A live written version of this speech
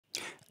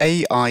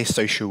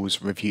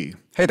AISocials review.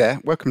 Hey there,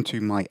 welcome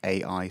to my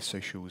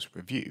AISocials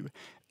review.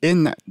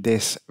 In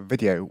this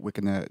video, we're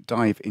going to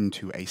dive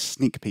into a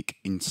sneak peek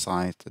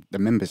inside the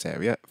members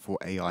area for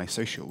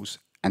AISocials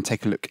and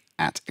take a look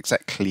at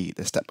exactly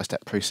the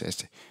step-by-step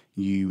process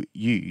you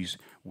use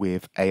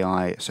with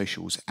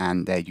AISocials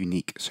and their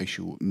unique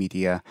social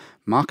media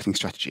marketing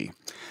strategy.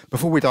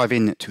 Before we dive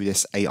into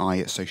this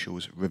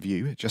AISocials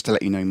review, just to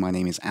let you know, my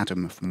name is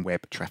Adam from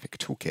Web Traffic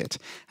Toolkit,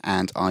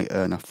 and I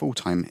earn a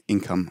full-time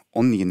income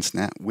on the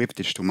internet with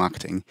digital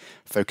marketing,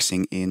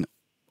 focusing in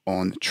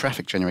on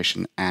traffic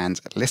generation and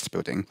list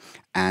building,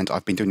 and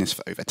I've been doing this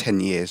for over 10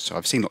 years, so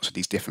I've seen lots of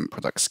these different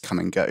products come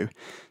and go.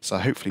 So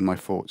hopefully my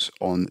thoughts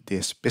on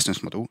this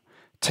business model,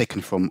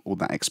 taken from all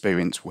that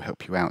experience, will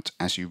help you out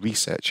as you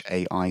research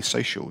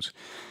AISocials.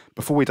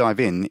 Before we dive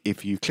in,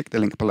 if you click the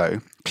link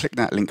below, click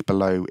that link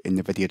below in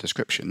the video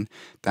description.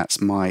 That's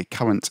my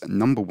current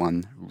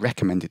 #1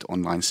 recommended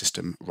online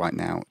system right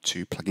now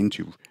to plug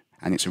into,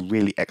 and it's a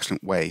really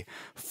excellent way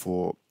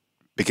for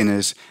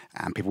beginners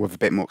and people with a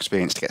bit more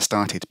experience to get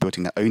started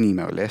building their own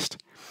email list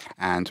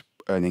and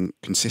earning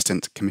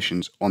consistent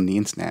commissions on the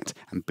internet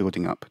and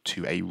building up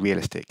to a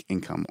realistic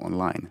income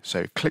online.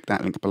 So click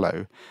that link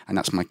below, and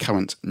that's my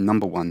current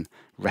 #1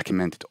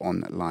 recommended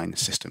online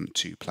system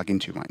to plug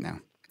into right now.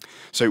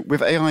 So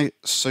with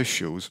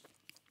AISocials,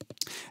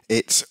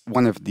 it's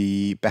one of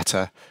the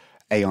better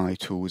AI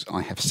tools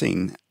I have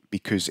seen,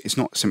 because it's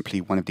not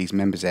simply one of these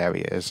members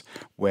areas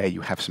where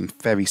you have some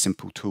very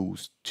simple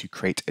tools to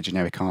create a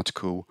generic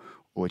article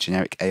or a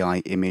generic AI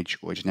image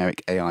or a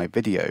generic AI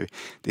video.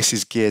 This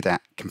is geared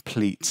at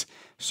complete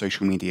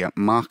social media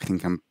marketing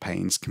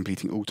campaigns,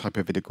 completing all type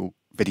of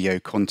video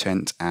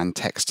content and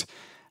text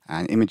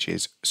and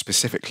images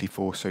specifically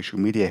for social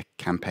media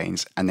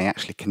campaigns, and they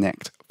actually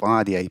connect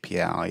via the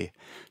API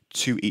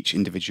to each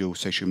individual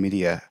social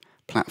media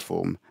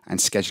platform and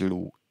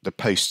schedule the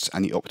posts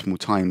and the optimal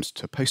times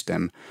to post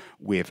them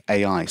with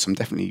AI. So I'm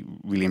definitely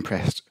really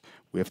impressed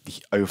with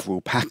the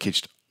overall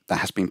package that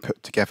has been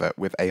put together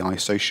with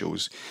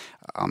AISocials.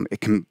 It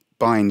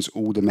combines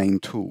all the main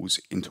tools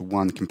into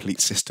one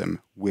complete system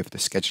with the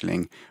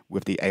scheduling,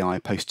 with the AI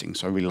posting.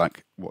 So I really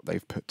like what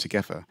they've put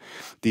together.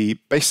 The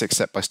basic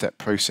step-by-step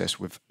process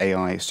with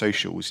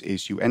AISocials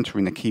is you enter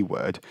in a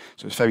keyword.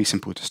 So it's very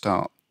simple to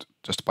start,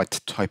 just by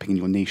typing in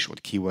your niche or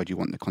the keyword you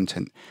want the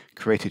content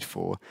created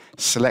for.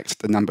 Select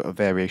the number of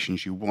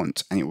variations you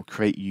want, and it will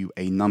create you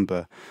a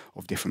number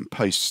of different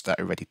posts that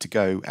are ready to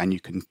go, and you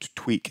can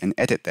tweak and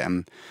edit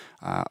them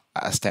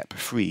at step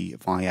 3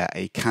 via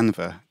a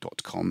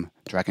canva.com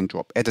drag and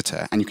drop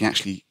editor, and you can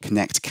actually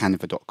connect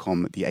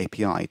canva.com, the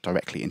API,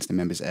 directly into the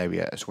members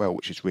area as well,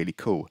 which is really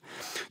cool.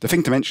 The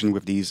thing to mention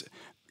with these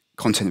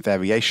content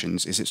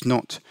variations is it's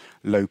not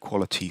low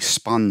quality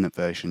spun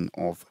version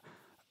of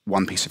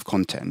one piece of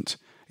content.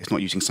 It's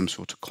not using some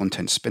sort of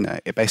content spinner.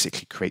 It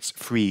basically creates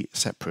 3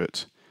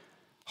 separate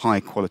high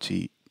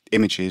quality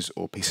images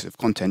or pieces of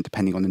content,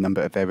 depending on the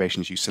number of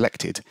variations you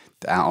selected,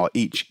 that are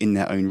each in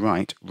their own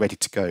right ready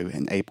to go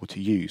and able to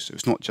use. So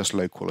it's not just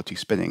low quality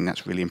spinning.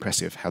 That's really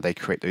impressive how they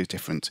create those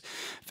different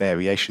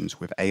variations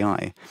with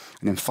AI.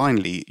 And then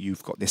finally,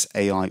 you've got this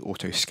AI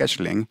auto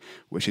scheduling,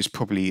 which is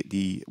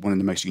probably one of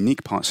the most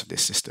unique parts of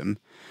this system,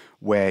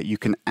 where you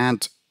can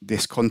add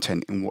this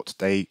content in what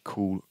they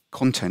call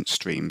content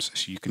streams.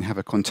 So you can have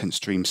a content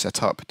stream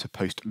set up to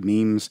post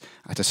memes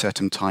at a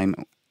certain time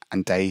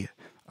and day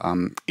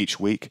each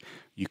week.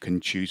 You can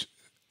choose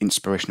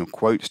inspirational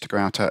quotes to go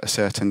out at a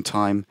certain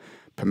time,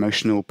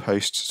 promotional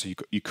posts. So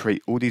you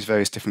create all these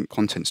various different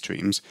content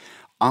streams,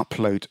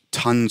 upload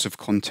tons of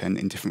content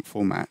in different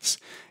formats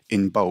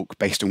in bulk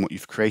based on what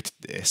you've created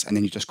this, and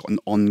then you've just got an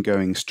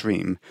ongoing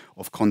stream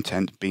of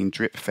content being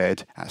drip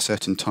fed at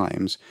certain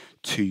times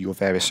to your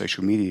various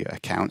social media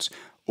accounts,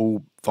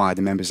 all via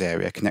the members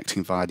area,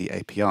 connecting via the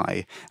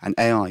API. And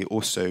AI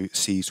also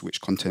sees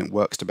which content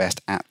works the best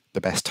at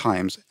the best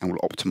times and will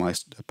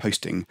optimize the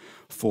posting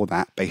for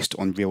that based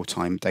on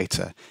real-time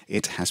data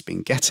it has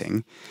been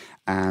getting.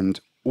 And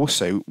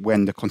also,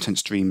 when the content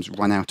streams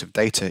run out of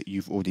data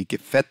you've already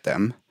fed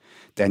them,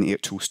 then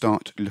it will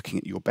start looking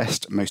at your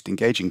best, most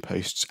engaging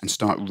posts and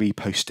start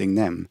reposting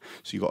them.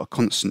 So you've got a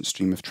constant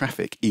stream of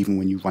traffic even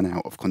when you run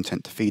out of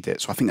content to feed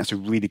it. So I think that's a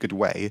really good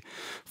way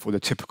for the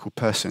typical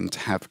person to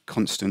have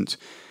constant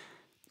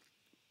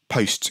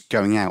posts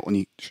going out on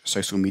each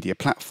social media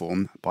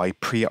platform by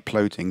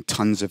pre-uploading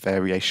tons of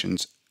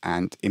variations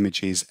and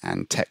images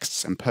and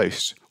texts and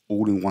posts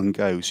all in one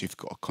go, so you've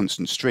got a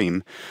constant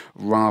stream,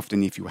 rather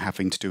than if you were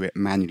having to do it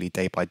manually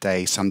day by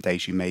day. Some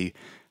days you may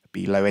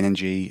be low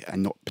energy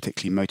and not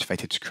particularly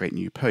motivated to create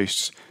new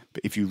posts,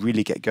 but if you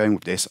really get going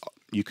with this,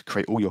 you could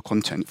create all your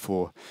content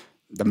for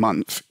the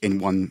month in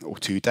 1 or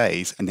 2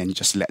 days, and then you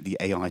just let the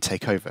AI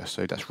take over.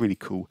 So that's really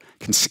cool.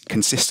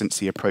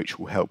 Consistency approach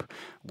will help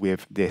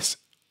with this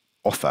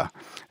offer.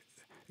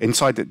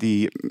 Inside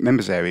the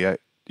members area,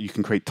 you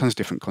can create tons of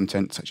different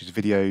content such as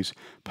videos,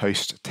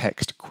 posts,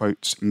 text,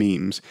 quotes,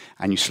 memes,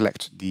 and you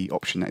select the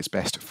option that is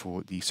best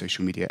for the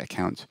social media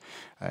account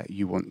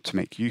you want to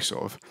make use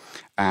of.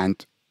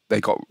 And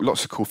they got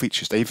lots of cool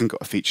features. They even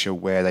got a feature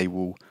where they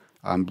will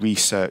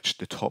research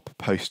the top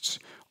posts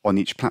on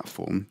each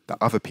platform that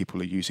other people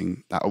are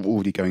using that are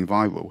already going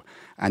viral.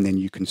 And then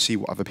you can see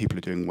what other people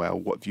are doing well,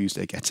 what views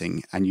they're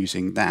getting, and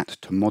using that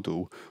to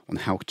model on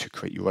how to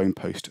create your own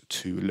post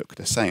to look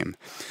the same.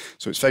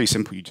 So it's very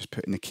simple. You just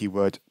put in the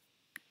keyword,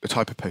 the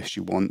type of post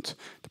you want,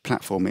 the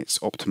platform it's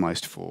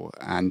optimized for,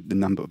 and the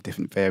number of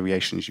different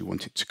variations you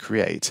want it to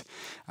create.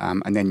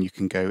 And then you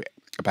can go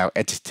about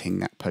editing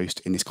that post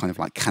in this kind of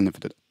like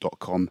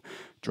canva.com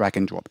drag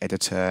and drop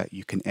editor.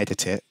 You can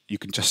edit it. You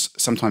can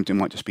just, sometimes it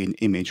might just be an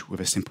image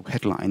with a simple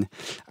headline,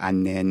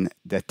 and then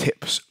the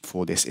tips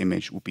for this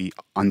image will be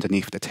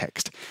underneath the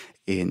text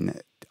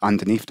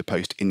underneath the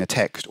post in the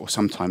text, or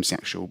sometimes the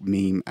actual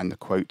meme and the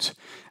quote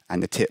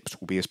and the tips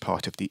will be as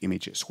part of the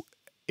image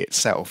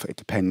itself. It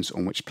depends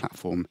on which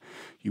platform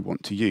you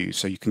want to use.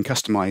 So you can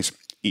customize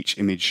each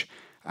image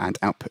and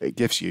output it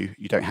gives you.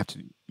 You don't have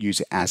to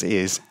use it as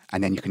is,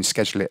 and then you can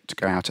schedule it to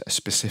go out at a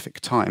specific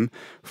time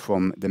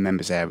from the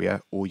members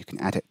area, or you can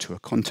add it to a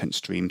content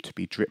stream to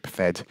be drip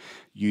fed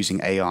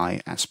using AI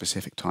at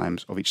specific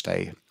times of each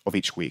day, of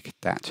each week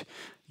that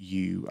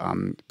you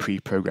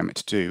pre-program it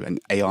to do. And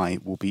AI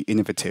will be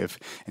innovative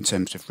in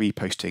terms of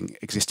reposting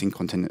existing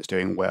content that's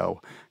doing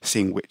well,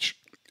 seeing which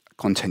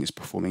content is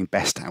performing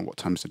best at what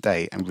times of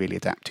day, and really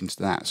adapting to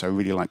that. So I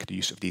really like the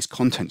use of these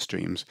content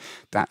streams.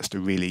 That's the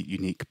really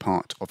unique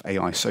part of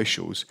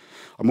AISocials.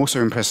 I'm also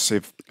impressed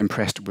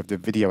with the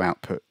video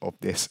output of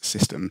this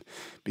system,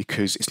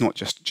 because it's not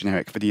just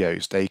generic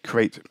videos. They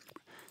create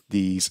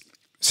these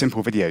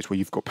simple videos where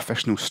you've got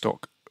professional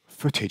stock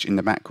footage in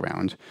the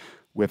background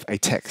with a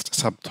text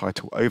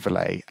subtitle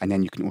overlay, and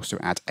then you can also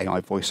add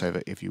AI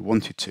voiceover if you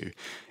wanted to.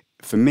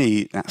 For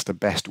me, that's the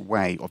best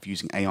way of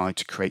using AI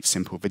to create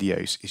simple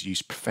videos, is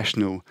use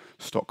professional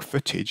stock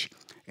footage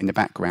in the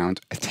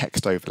background, a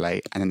text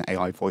overlay, and an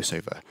AI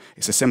voiceover.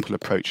 It's a simple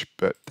approach,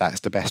 but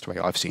that's the best way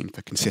I've seen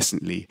for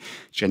consistently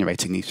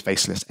generating these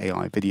faceless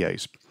AI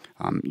videos,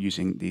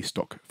 using these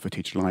stock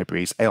footage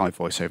libraries, AI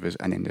voiceovers,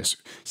 and then this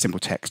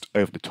simple text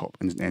over the top,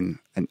 and then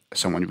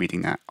someone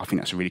reading that. I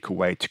think that's a really cool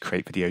way to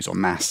create videos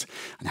en masse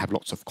and have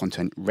lots of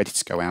content ready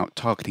to go out,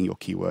 targeting your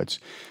keywords,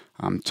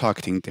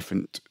 targeting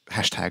different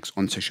hashtags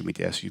on social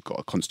media, so you've got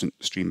a constant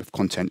stream of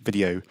content,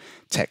 video,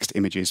 text,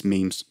 images,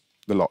 memes,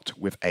 the lot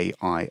with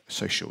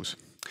AISocials.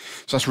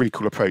 So that's a really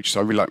cool approach. So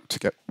I really like to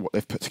get what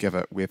they've put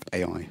together with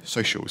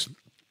AISocials.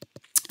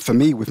 For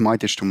me, with my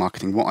digital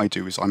marketing, what I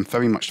do is I'm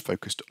very much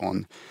focused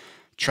on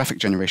traffic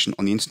generation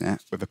on the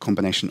internet with a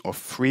combination of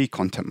free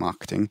content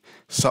marketing,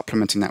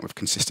 supplementing that with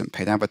consistent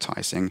paid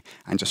advertising,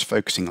 and just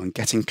focusing on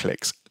getting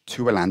clicks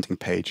to a landing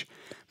page,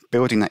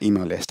 building that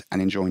email list,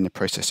 and enjoying the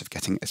process of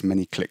getting as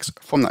many clicks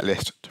from that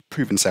list to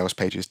proven sales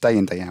pages day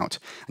in, day out.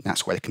 And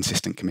that's where the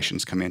consistent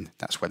commissions come in.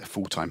 That's where the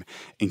full-time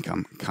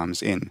income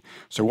comes in.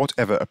 So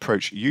whatever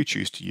approach you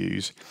choose to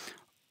use,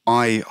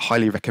 I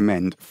highly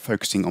recommend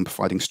focusing on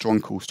providing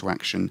strong calls to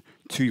action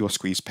to your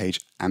squeeze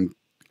page and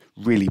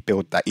really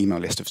build that email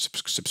list of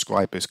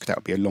subscribers, because that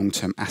would be a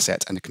long-term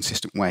asset and a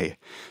consistent way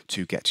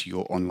to get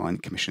your online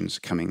commissions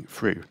coming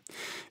through.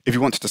 If you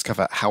want to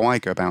discover how I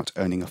go about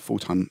earning a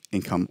full-time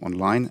income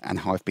online and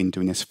how I've been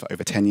doing this for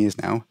over 10 years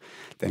now,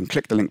 then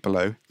click the link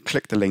below,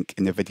 click the link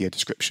in the video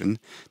description.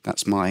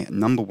 That's my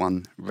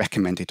 #1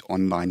 recommended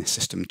online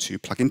system to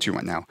plug into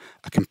right now,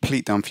 a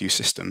complete done-for-you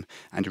system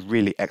and a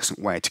really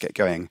excellent way to get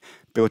going,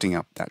 building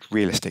up that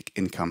realistic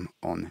income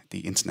on the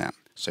internet.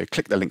 So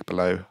click the link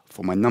below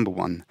for my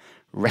 #1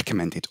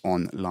 recommended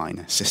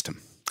online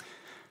system.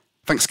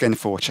 Thanks again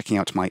for checking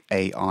out my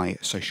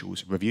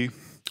AISocials review.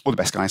 All the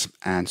best, guys,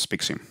 and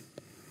speak soon.